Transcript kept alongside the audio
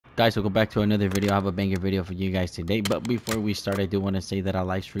Guys, we'll go back to another video. I have a banger video for you guys today. But before we start, I do want to say that I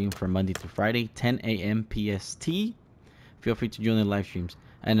live stream from Monday to Friday, 10 a.m. PST. Feel free to join the live streams.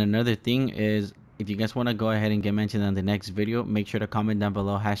 And another thing is, if you guys want to go ahead and get mentioned on the next video, make sure to comment down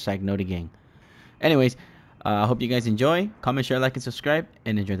below, #NotiGang. Anyways, I hope you guys enjoy. Comment, share, like, and subscribe,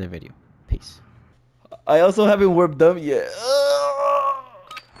 and enjoy the video. Peace. I also haven't warmed up yet.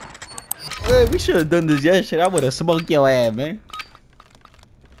 We should have done this yesterday. I would have smoked your ass, man.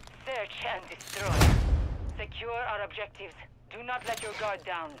 Search and destroy. Secure our objectives. Do not let your guard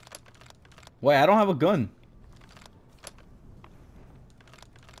down. Wait, I don't have a gun.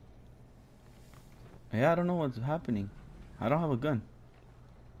 Yeah, I don't know what's happening. I don't have a gun.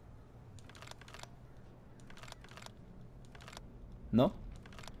 No?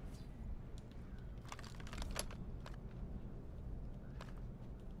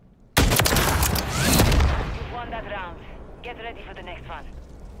 You've won that round. Get ready for the next one.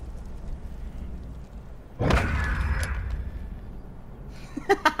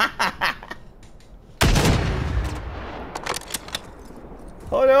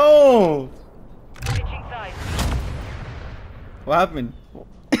 Oh no! Switching sides. What happened?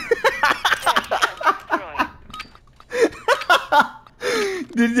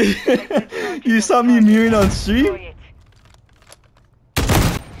 Did you saw me mewing on stream?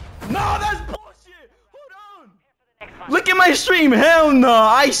 No, that's bullshit! Hold on! Look at my stream! Hell no!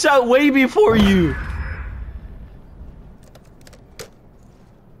 I shot way before you!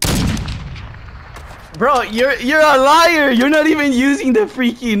 Bro, you're a liar! You're not even using the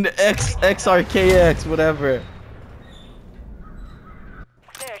freaking XRKX, whatever.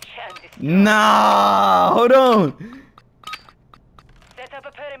 Nah, hold on. Set up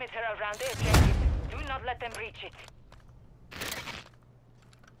a perimeter around the objective. Do not let them reach it.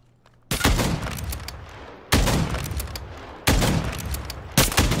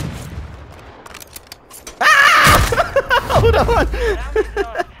 Ah! Hold on.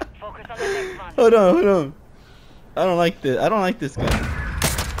 Focus on the next one. Hold on. I don't like this. I don't like this guy.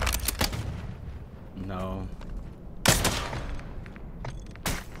 No.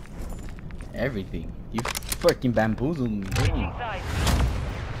 Everything. You freaking bamboozled me.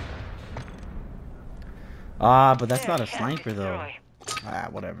 Ah, but that's not a sniper though. Ah,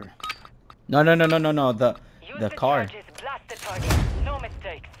 whatever. No. The car. Blast the target. No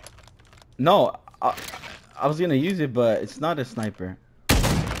mistakes. No, I was gonna use it, but it's not a sniper.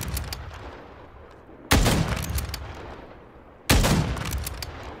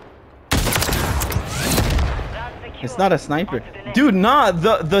 It's not a sniper, dude. Nah,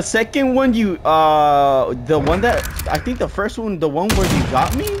 the second one you the one that I think the first one, the one where you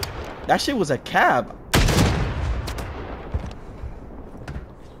got me, that shit was a cab.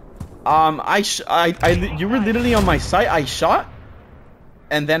 You were literally on my site. I shot,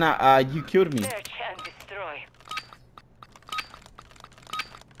 and then you killed me.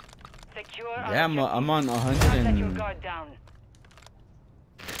 Yeah, I'm on 100 and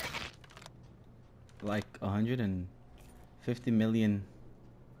like 150 million.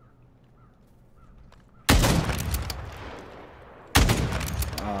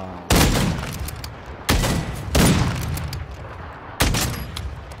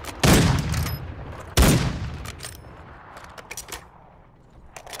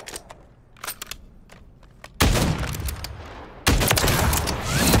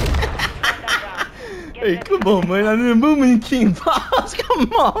 Hey, come on, man. I'm the Moomin King boss.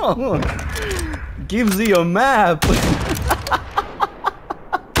 Come on. Give Z a map.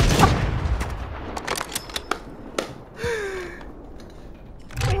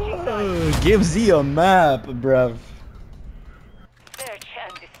 Give Z a map, bruv. Search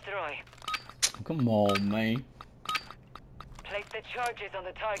and destroy. Come on, man. Place the charges on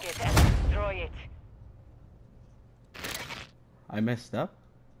the target and destroy it. I messed up.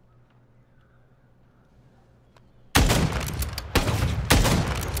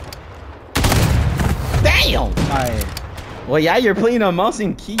 Damn! Well, yeah, you're playing on mouse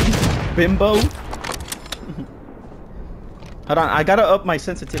and keys, bimbo. Hold on, I gotta up my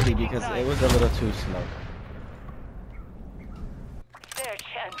sensitivity because it was a little too slow. Search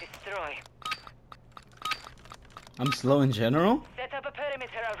and destroy. I'm slow in general? Set up a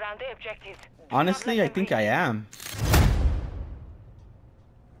perimeter around the objective. Honestly, I think I am.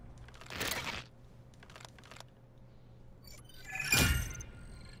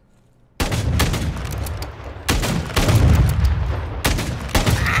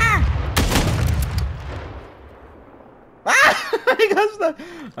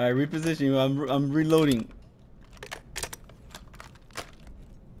 Alright, reposition you. I'm reloading.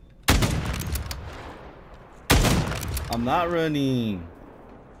 I'm not running.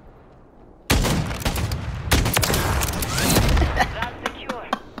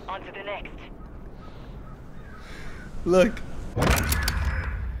 Look.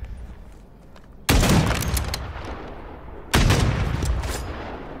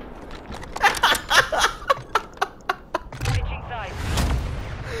 Switching sides.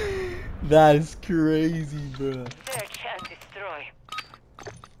 That is crazy, bro. Search and destroy.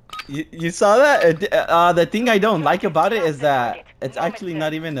 You saw that? The thing I don't like about it is that it's actually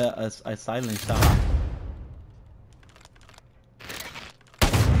not even a silent shot.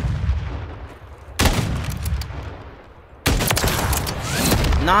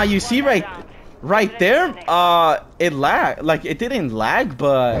 Nah, you see right there, it lag, like it didn't lag,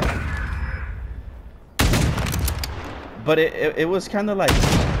 but it was kind of like,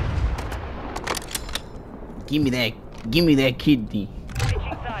 give me that kidney. Switching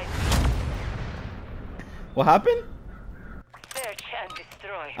sides. What happened? Search and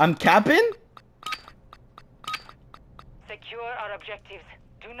destroy. I'm capping? Secure our objectives.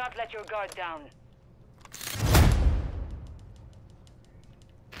 Do not let your guard down.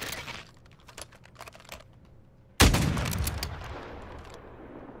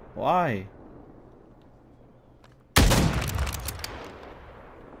 Why?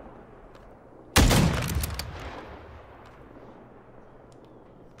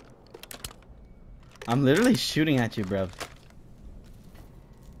 I'm literally shooting at you, bro.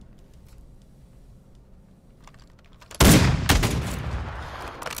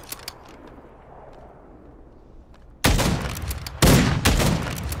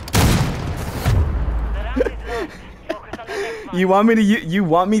 You want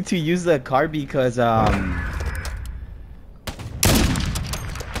me to use the car because I'm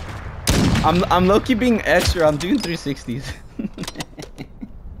low-key being extra. I'm doing 360s.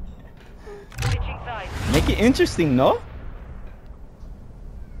 Make it interesting, no?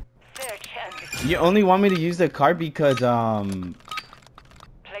 You only want me to use the car because place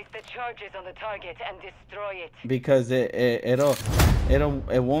the charges on the target and destroy it. because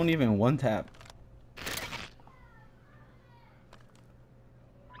it won't even one tap.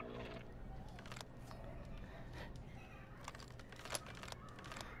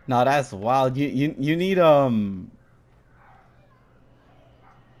 No, that's wild. You need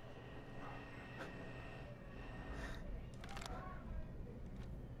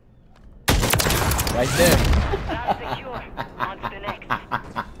right there. That's secure. On to the next.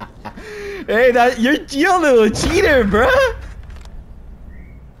 Hey, you're a little cheater, bruh.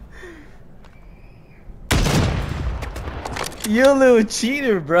 You're a little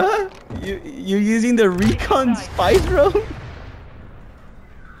cheater, bruh. You're using the recon spice room.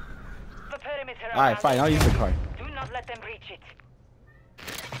 Alright, fine, I'll use the card. Do not let them reach it.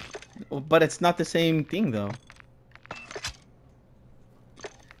 But it's not the same thing, though.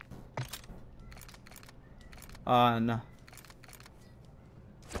 No.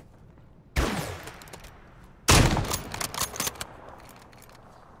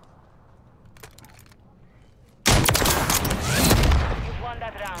 You've won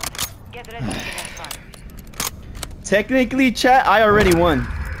that round. Get ready for the next one. Technically, chat, I already won.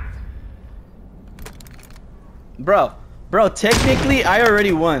 Bro, technically, I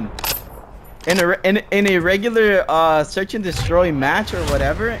already won. In a regular search and destroy match or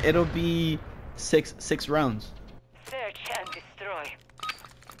whatever, it'll be six rounds. Search and destroy.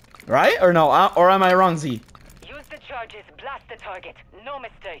 Right? Or no? Or am I wrong, Z? Use the charges, blast the target. No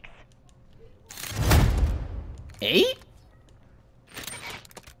mistakes. 8?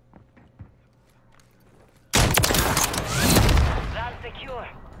 Round secure.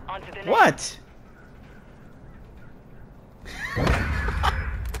 On to the next. What?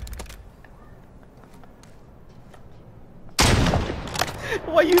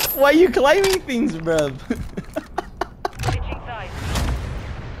 Why you climbing things, bruv? Switching sides.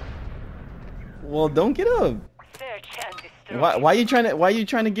 Well, don't get up. Search and destroy. Why you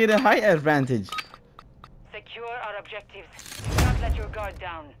trying to get a height advantage? Secure our objectives. Do not let your guard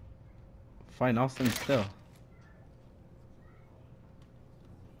down. Fine, I'll stand still.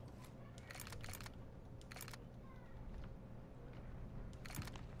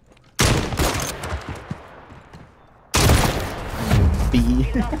 B. You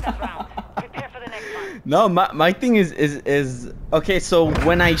lost that round. Prepare for the next one. No, my thing is okay. So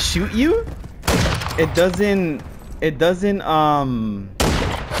when I shoot you, it doesn't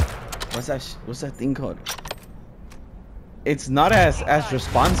what's that thing called? It's not as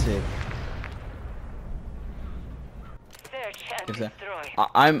responsive. Search and destroy.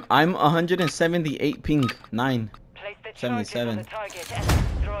 I'm 178 ping 9. Place the charges 77. on the target and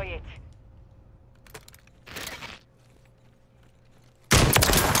destroy it.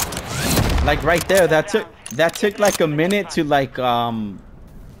 Like right there, that took like a minute to like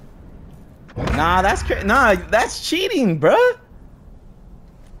Nah, nah, that's cheating, bruh.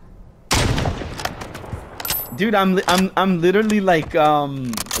 Dude, I'm literally like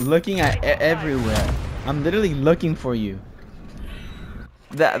looking at everywhere. I'm literally looking for you.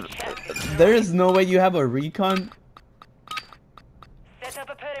 That there is no way you have a recon. Set up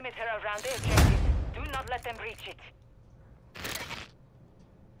a perimeter around the objectives. Do not let them reach it.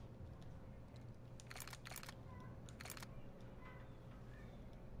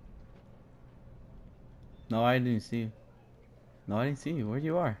 No, I didn't see you. No, I didn't see you. Where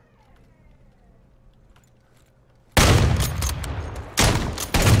you are?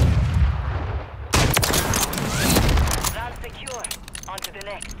 Round secure. On to the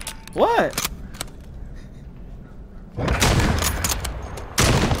next. What?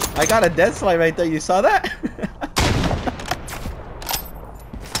 I got a dead slide right there. You saw that?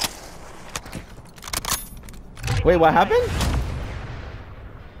 Wait, what happened?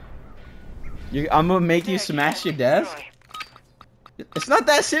 I'm gonna make you smash your desk? It's not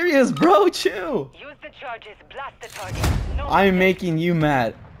that serious, bro. Chill. Use the charges. Blast the target. No I'm mistake. making you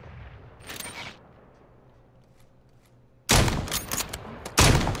mad.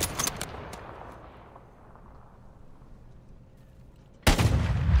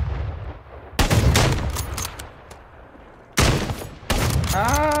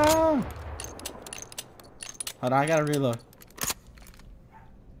 Ah! Hold on, I gotta reload.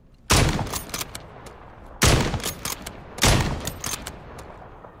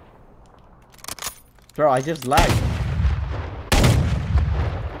 Bro, I just lagged.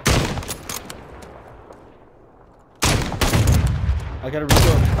 I gotta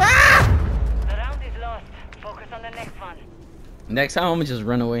reload. Ah! The round is lost. Focus on the next one. Next time I'm gonna just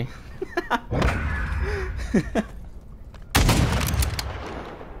run away.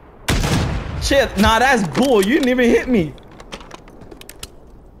 Shit, nah, that's bull. You didn't even hit me.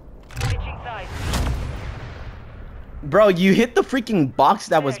 Switching sides. Bro, you hit the freaking box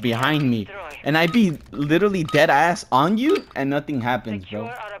that was behind me. And I'd be literally dead ass on you and nothing happens, Secure bro.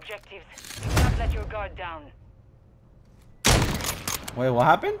 our objectives. Do not let your guard down. Wait, what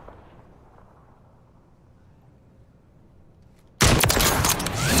happened? You've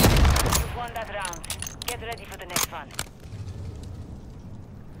won that round. Get ready for the next one.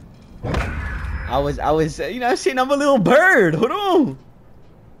 I was, you know, saying I'm a little bird. Hold on.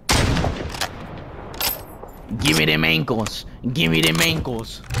 Give me them ankles. Give me them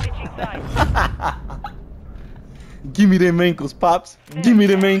ankles. Switching sides. Give me them ankles, pops. Give me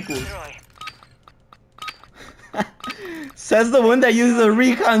them ankles. Destroy. Says the one that uses a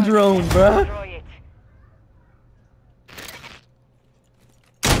recon drone, bruh. Destroy it.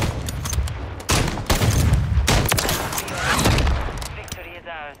 Victory is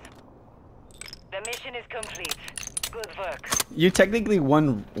ours. The mission is complete. Good work. You technically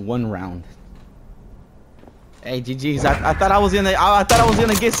won one round. Hey, GG's. I thought I was gonna. I thought I was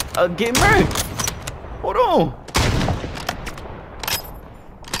gonna get murked. Hold on.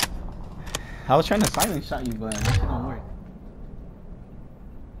 I was trying to silent shot you, but that shit don't work.